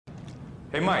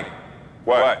Hey, Mike.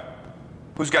 What?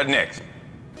 Who's got next?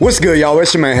 What's good, y'all?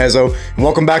 It's your man, Hezo, and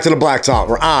welcome back to the Blacktop,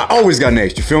 where I always got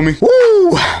next, you feel me?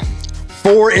 Woo!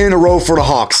 4 in a row for the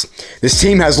Hawks. This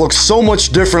team has looked so much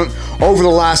different over the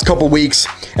last couple weeks,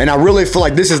 and I really feel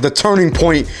like this is the turning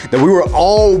point that we were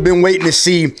all been waiting to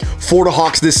see for the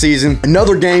Hawks this season.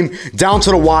 Another game down to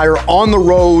the wire, on the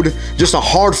road, just a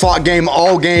hard-fought game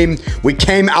all game. We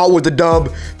came out with the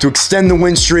dub to extend the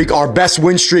win streak, our best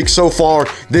win streak so far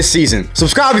this season.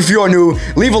 Subscribe if you are new,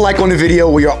 leave a like on the video.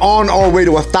 We are on our way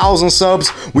to 1,000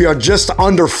 subs. We are just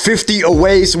under 50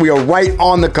 away, so we are right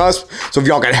on the cusp. So if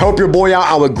y'all can help your boy out,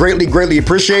 I would greatly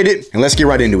appreciate it. And let's get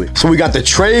right into it. So we got the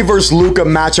TRAE versus LUKA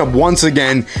matchup once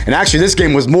again. And actually this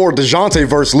game was more Dejounte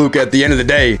versus LUKA at the end of the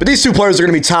day. But these two players are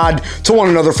going to be tied to one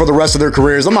another for the rest of their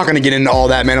careers. I'm not going to get into all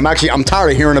that, man. I'm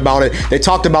tired of hearing about it. They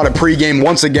talked about it pre-game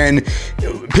once again.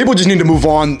 People just need to move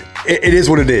on. It is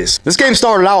what it is. This game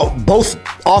started out both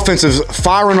offensives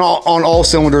firing on all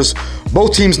cylinders,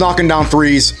 both teams knocking down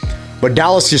threes, but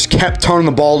Dallas just kept turning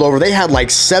the ball over. They had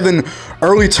like 7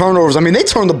 early turnovers. I mean, they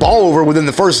turned the ball over within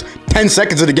the first 10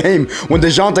 seconds of the game when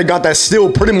Dejounte got that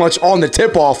steal pretty much on the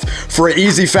tip-off for an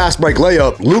easy fast break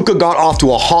layup. LUKA got off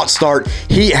to a hot start.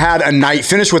 He had a night,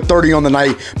 finished with 30 on the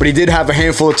night, but he did have a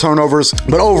handful of turnovers.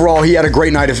 But overall, he had a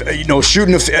great night of,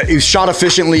 shooting. He shot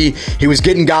efficiently. He was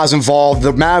getting guys involved.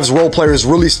 The Mavs role players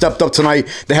really stepped up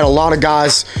tonight. They had a lot of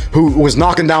guys who was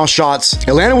knocking down shots.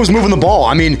 Atlanta was moving the ball.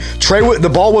 I mean,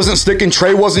 the ball wasn't sticking.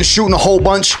 TRAE wasn't shooting a whole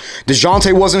bunch.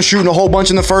 Dejounte wasn't shooting a whole bunch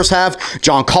in the first half.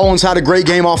 John Collins had a great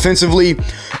game offensively.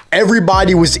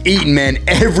 Everybody was eating, man.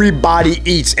 Everybody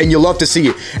eats, and you love to see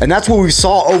it. And that's what we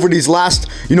saw over these last,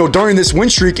 during this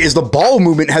win streak, is the ball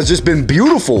movement has just been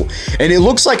beautiful. And it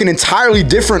looks like an entirely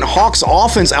different Hawks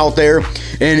offense out there,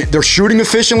 and they're shooting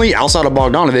efficiently outside of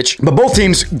Bogdanovic. But both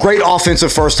teams, great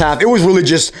offensive first half. It was really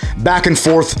just back and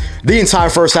forth the entire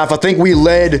first half. I think we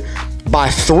led by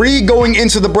 3 going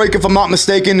into the break, if I'm not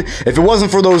mistaken. If it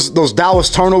wasn't for those Dallas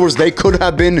turnovers, they could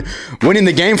have been winning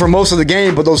the game for most of the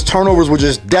game, but those turnovers were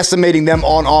just decimating them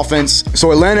on offense.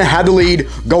 So Atlanta had the lead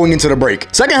going into the break.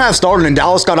 Second half started, and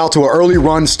Dallas got out to an early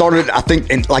run. Started, I think,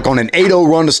 on an 8-0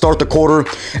 run to start the quarter.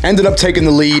 Ended up taking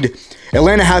the lead.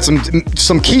 Atlanta had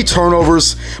some key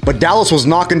turnovers, but Dallas was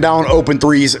knocking down open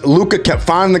threes. LUKA kept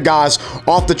finding the guys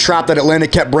off the trap that Atlanta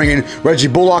kept bringing. Reggie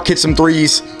Bullock hit some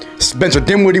threes. Spencer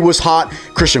Dinwiddie was hot.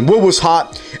 Christian Wood was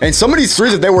hot. And some of these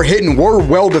threes that they were hitting were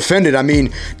well defended. I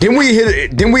mean,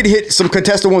 Dinwiddie hit some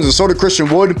contested ones, and so did Christian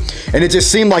Wood. And it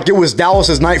just seemed like it was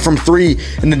Dallas's night from 3,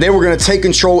 and then they were going to take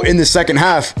control in the second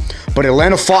half. But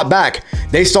Atlanta fought back.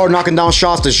 They started knocking down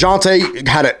shots. Dejounte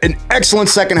had an excellent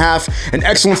second half, an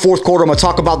excellent fourth quarter. I'm going to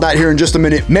talk about that here in just a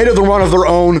minute. Made it the run of their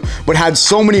own, but had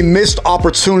so many missed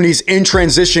opportunities in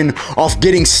transition off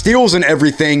getting steals and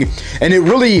everything. And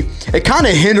it kind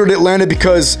of hindered Atlanta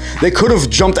because they could have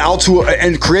jumped out to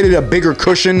and created a bigger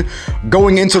cushion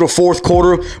going into the fourth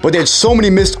quarter, but they had so many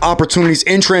missed opportunities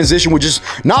in transition with just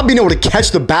not being able to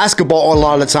catch the basketball a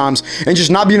lot of the times and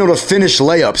just not being able to finish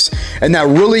layups. And that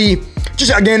really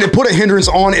just, again, it put a hindrance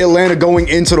on Atlanta going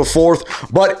into the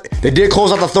fourth, but they did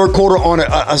close out the third quarter on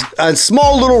a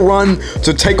small little run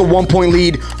to take a 1-point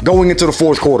lead going into the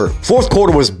fourth quarter. Fourth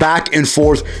quarter was back and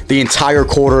forth the entire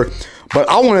quarter. But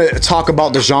I want to talk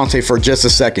about Dejounte for just a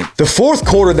second. The fourth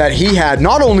quarter that he had,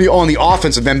 not only on the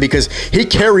offensive end, because he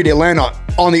carried Atlanta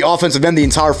on the offensive end the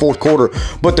entire fourth quarter,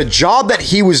 but the job that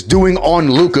he was doing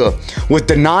on LUKA with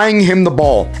denying him the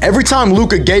ball. Every time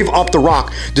LUKA gave up the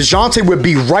rock, Dejounte would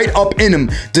be right up in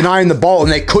him denying the ball, and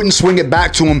they couldn't swing it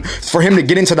back to him for him to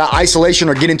get into that isolation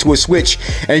or get into a switch.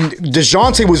 And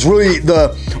Dejounte was really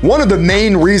one of the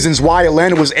main reasons why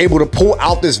Atlanta was able to pull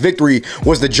out this victory,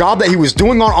 was the job that he was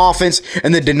doing on offense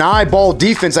and the deny ball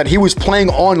defense that he was playing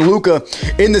on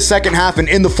LUKA in the second half and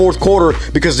in the fourth quarter,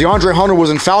 because DeAndre Hunter was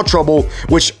in foul trouble,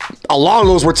 which a lot of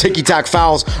those were ticky-tack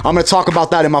fouls. I'm going to talk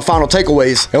about that in my final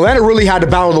takeaways. Atlanta really had to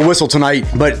battle the whistle tonight,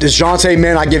 but Dejounte,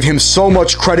 man, I give him so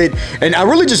much credit, and I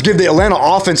really just give the Atlanta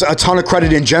offense a ton of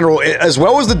credit in general, as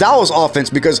well as the Dallas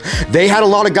offense, because they had a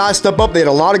lot of guys step up. They had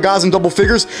a lot of guys in double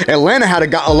figures. Atlanta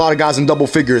had a lot of guys in double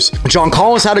figures. John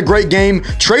Collins had a great game.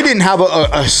 TRAE didn't have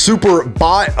a super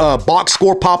box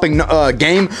score popping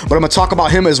game, but I'm going to talk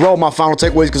about him as well in my final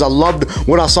takeaways, because I loved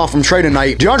what I saw from TRAE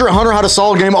tonight. DeAndre Hunter had a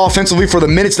solid game offensively for the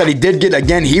minutes that he did get,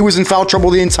 again, he was in foul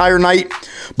trouble the entire night.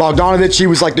 Bogdanovic, he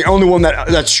was like the only one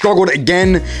that struggled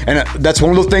again, and that's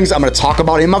one of the things I'm going to talk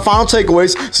about in my final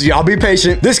takeaways, so y'all be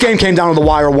patient. This game came down to the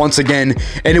wire once again,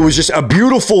 and it was just a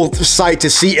beautiful sight to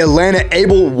see Atlanta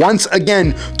able once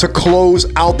again to close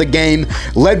out the game,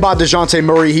 led by Dejounte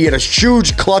Murray. He had a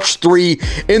huge clutch 3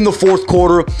 in the fourth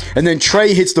quarter, and then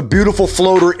TRAE hits the beautiful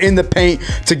floater in the paint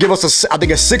to give us, I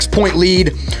think, a 6-point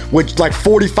lead with like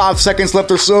 45 seconds left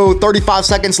or so, 35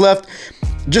 seconds left.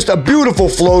 Just a beautiful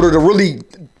floater to really,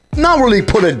 not really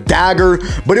put a dagger,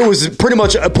 but it was pretty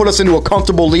much put us into a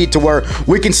comfortable lead to where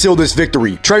we can seal this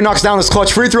victory. TRAE knocks down his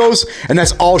clutch free throws, and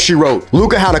that's all she wrote.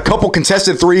 LUKA had a couple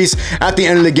contested threes at the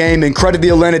end of the game, and credit the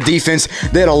Atlanta defense.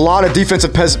 They had a lot of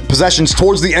defensive possessions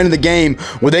towards the end of the game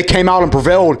where they came out and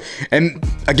prevailed. And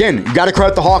again, you got to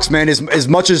credit the Hawks, man. As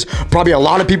much as probably a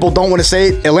lot of people don't want to say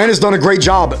it, Atlanta's done a great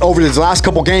job over these last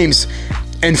couple games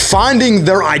and finding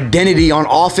their identity on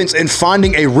offense and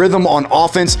finding a rhythm on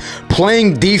offense,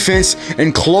 playing defense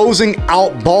and closing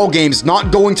out ball games,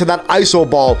 not going to that ISO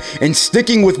ball and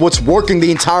sticking with what's working the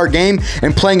entire game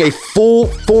and playing a full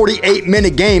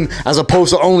 48-minute game as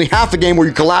opposed to only half a game where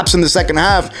you collapse in the second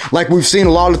half like we've seen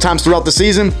a lot of times throughout the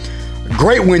season.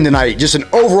 Great win tonight, just an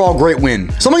overall great win.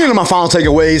 So I'm gonna get into my final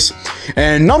takeaways,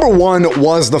 and number one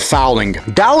was the fouling.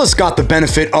 Dallas got the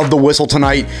benefit of the whistle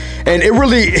tonight, and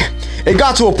it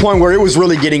got to a point where it was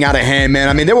really getting out of hand, man.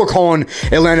 I mean, they were calling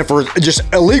Atlanta for just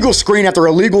illegal screen after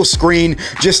illegal screen,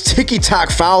 just ticky-tack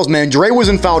fouls, man. DRAE was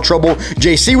in foul trouble,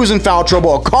 JC was in foul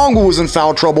trouble, Okongwu was in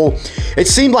foul trouble. It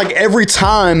seemed like every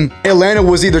time Atlanta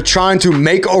was either trying to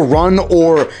make a run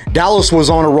or Dallas was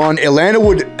on a run, Atlanta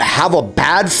would have a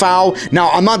bad foul.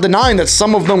 Now, I'm not denying that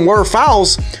some of them were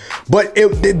fouls, but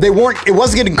it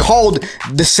wasn't getting called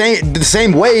the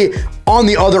same way on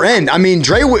the other end. I mean,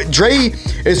 DRAE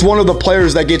is one of the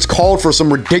players that gets called for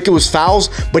some ridiculous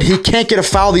fouls, but he can't get a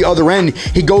foul the other end.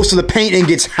 He goes to the paint and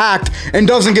gets hacked and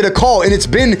doesn't get a call, and it's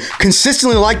been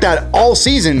consistently like that all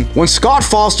season. When Scott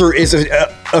Foster is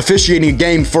officiating a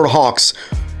game for the Hawks,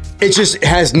 it just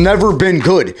has never been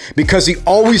good because he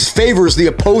always favors the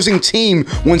opposing team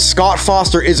when Scott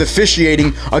Foster is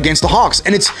officiating against the Hawks.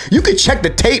 And you could check the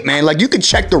tape, man. Like, you could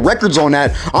check the records on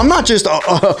that. I'm not just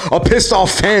a pissed off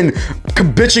fan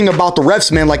bitching about the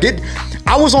refs, man. Like,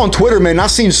 I was on Twitter, man. I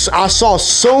saw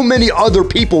so many other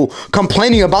people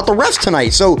complaining about the refs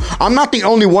tonight. So I'm not the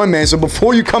only one, man. So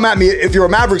before you come at me, if you're a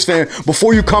Mavericks fan,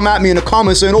 before you come at me in the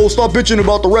comments saying, oh, stop bitching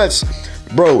about the refs,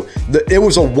 bro, it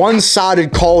was a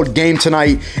one-sided called game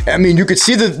tonight. I mean, you could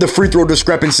see the free throw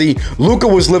discrepancy. LUKA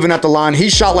was living at the line. He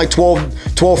shot like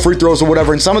 12 free throws or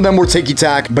whatever, and some of them were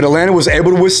ticky-tack, but Atlanta was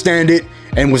able to withstand it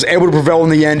and was able to prevail in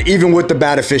the end, even with the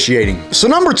bad officiating. So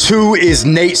number two is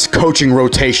Nate's coaching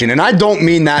rotation, and I don't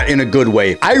mean that in a good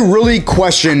way. I really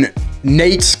question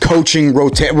Nate's coaching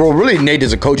rotation. Well, really, Nate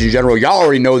is a coach in general. Y'all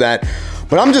already know that.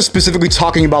 But I'm just specifically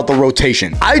talking about the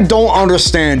rotation. I don't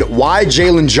understand why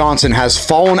Jalen Johnson has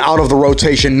fallen out of the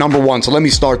rotation, number one. So let me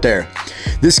start there.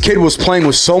 This kid was playing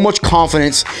with so much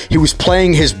confidence. He was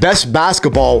playing his best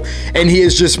basketball, and he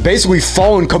has just basically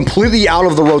fallen completely out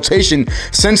of the rotation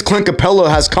since Clint Capella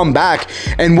has come back.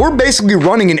 And we're basically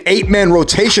running an 8-man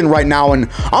rotation right now. And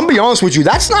I'm gonna be honest with you,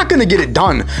 that's not gonna get it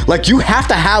done. Like, you have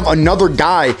to have another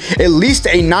guy, at least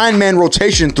a 9-man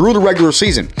rotation through the regular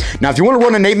season. Now, if you want to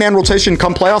run an 8-man rotation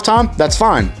come playoff time, that's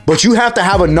fine. But you have to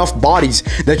have enough bodies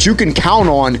that you can count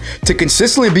on to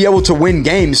consistently be able to win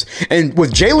games. And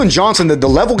with Jalen Johnson, the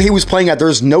level he was playing at,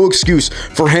 there's no excuse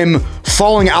for him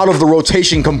falling out of the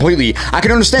rotation completely. I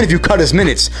can understand if you cut his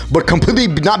minutes, but completely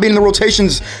not being in the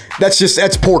rotations,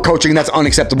 that's poor coaching. That's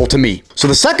unacceptable to me. So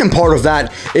the second part of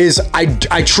that is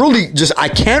I truly I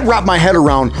can't wrap my head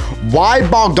around why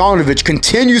Bogdanovic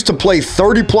continues to play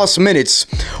 30+ minutes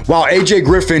while AJ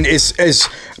Griffin is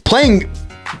playing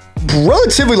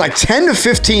relatively like 10 to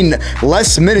 15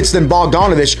 less minutes than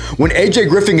Bogdanovic when AJ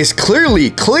Griffin is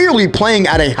clearly playing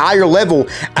at a higher level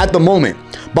at the moment.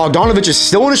 Bogdanovic is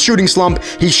still in a shooting slump.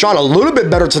 He shot a little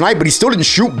bit better tonight, but he still didn't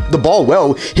shoot the ball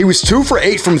well. He was 2 for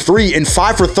 8 from 3 and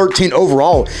 5 for 13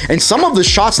 overall. And some of the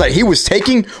shots that he was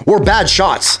taking were bad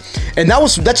shots. And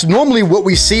that's normally what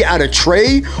we see out of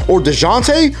TRAE or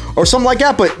Dejounte or something like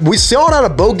that. But we saw it out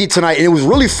of Bogey tonight, and it was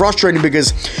really frustrating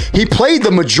because he played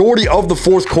the majority of the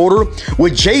fourth quarter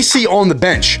with JC on the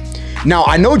bench. Now,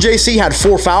 I know JC had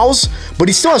 4 fouls, but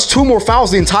he still has 2 more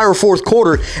fouls the entire fourth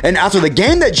quarter. And after the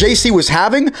game that JC was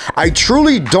having, I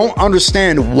truly don't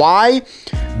understand why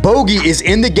Bogey is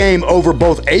in the game over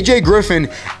both AJ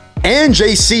Griffin and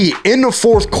JC in the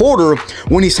fourth quarter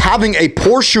when he's having a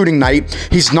poor shooting night.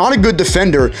 He's not a good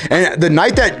defender. And the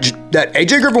night that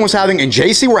AJ Griffin was having and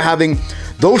JC were having,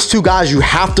 those two guys you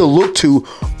have to look to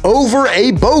over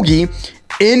a Bogey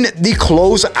in the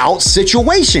closeout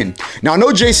situation. Now, I know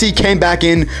JC came back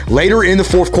in later in the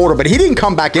fourth quarter, but he didn't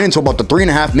come back in until about the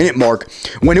 3.5 minute mark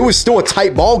when it was still a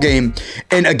tight ball game.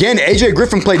 And again, AJ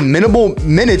Griffin played minimal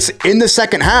minutes in the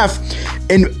second half,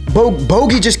 and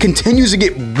Bogey just continues to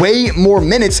get way more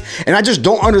minutes, and I just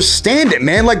don't understand it,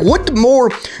 man. Like, what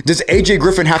more does AJ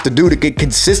Griffin have to do to get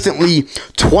consistently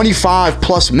 25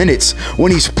 plus minutes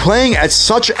when he's playing at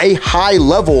such a high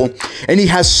level and he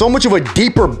has so much of a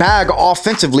deeper bag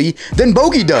offensively than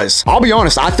Bogey does? I'll be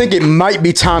honest, I think it might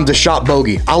be time to shop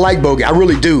Bogey. I like Bogey, I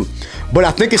really do. But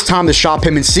I think it's time to shop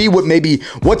him and see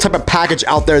what type of package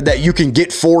out there that you can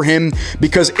get for him.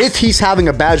 Because if he's having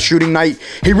a bad shooting night,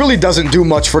 he really doesn't do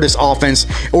much for this offense,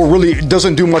 or really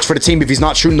doesn't do much for the team if he's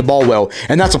not shooting the ball well.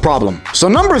 And that's a problem. So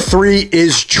number 3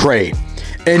 is TRAE.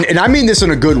 And I mean this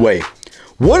in a good way.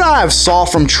 What I have saw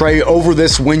from TRAE over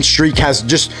this win streak has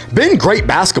just been great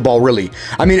basketball, really.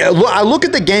 I mean, I look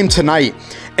at the game tonight,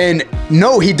 and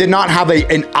no, he did not have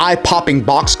an eye-popping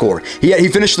box score. He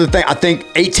finished the thing, I think,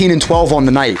 18 and 12 on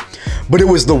the night. But it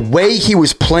was the way he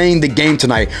was playing the game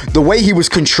tonight, the way he was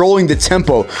controlling the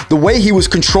tempo, the way he was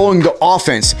controlling the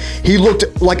offense. He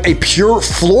looked like a pure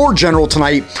floor general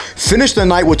tonight. Finished the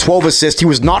night with 12 assists. He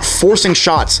was not forcing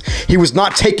shots. He was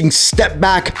not taking step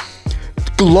back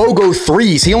logo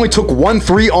threes. He only took 1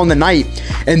 3 on the night,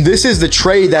 and this is the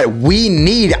TRAE that we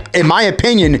need, in my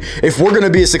opinion, if we're going to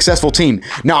be a successful team.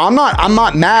 Now, I'm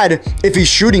not mad if he's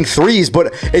shooting threes,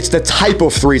 but it's the type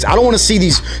of threes. I don't want to see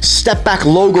these step back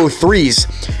logo threes.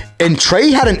 And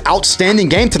TRAE had an outstanding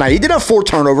game tonight. He did have 4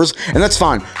 turnovers, and that's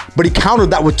fine, but he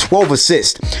countered that with 12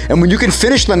 assists. And when you can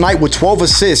finish the night with 12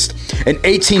 assists and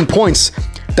 18 points,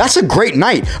 that's a great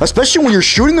night, especially when you're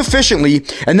shooting efficiently,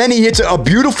 and then he hits a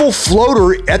beautiful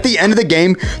floater at the end of the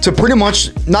game to pretty much,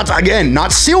 not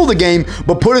seal the game,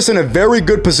 but put us in a very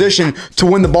good position to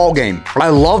win the ball game. I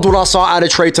loved what I saw out of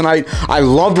TRAE tonight. I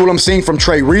loved what I'm seeing from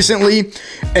TRAE recently,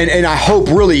 and I hope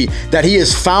really that he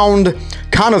has found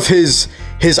kind of his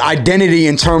identity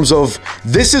in terms of,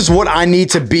 this is what I need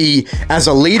to be as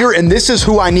a leader, and this is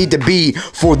who I need to be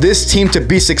for this team to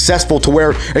be successful, to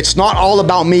where it's not all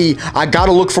about me. I got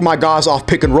to look for my guys off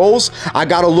pick and rolls. I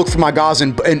got to look for my guys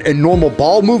in normal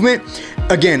ball movement.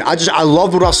 Again, I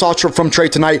loved what I saw from TRAE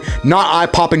tonight. Not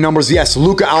eye-popping numbers. Yes,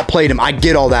 Luka outplayed him. I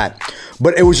get all that.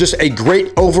 But it was just a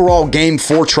great overall game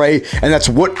for TRAE, and that's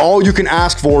what all you can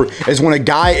ask for, is when a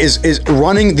guy is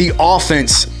running the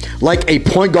offense like a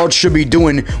point guard should be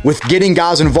doing, with getting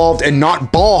guys involved and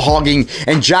not ball hogging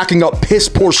and jacking up piss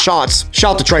poor shots.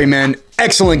 Shout out to TRAE, man.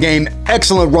 Excellent game,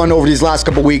 excellent run over these last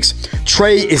couple weeks.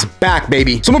 TRAE is back,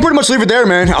 baby. So I'm gonna pretty much leave it there,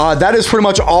 man. That is pretty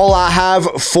much all I have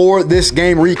for this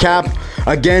game recap.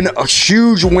 Again, a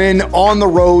huge win on the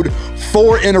road,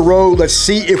 4 in a row. Let's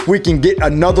see if we can get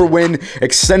another win,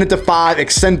 extend it to 5,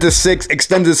 extend it to 6,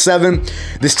 extend it to 7.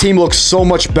 This team looks so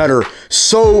much better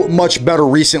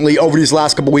recently over these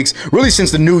last couple weeks, really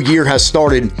since the new year has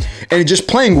started, and just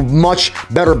playing much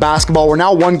better basketball. We're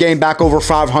now 1 game back over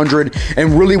 500,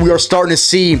 and really we are starting to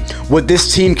see what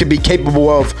this team could be capable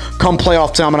of come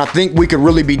playoff time, and I think we could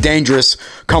really be dangerous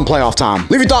come playoff time.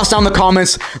 Leave your thoughts down in the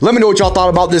comments. Let me know what y'all thought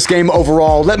about this game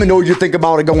overall. Let me know what you think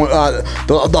about it going,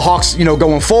 the Hawks,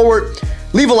 going forward.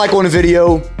 Leave a like on the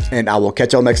video, and I will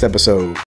catch y'all next episode.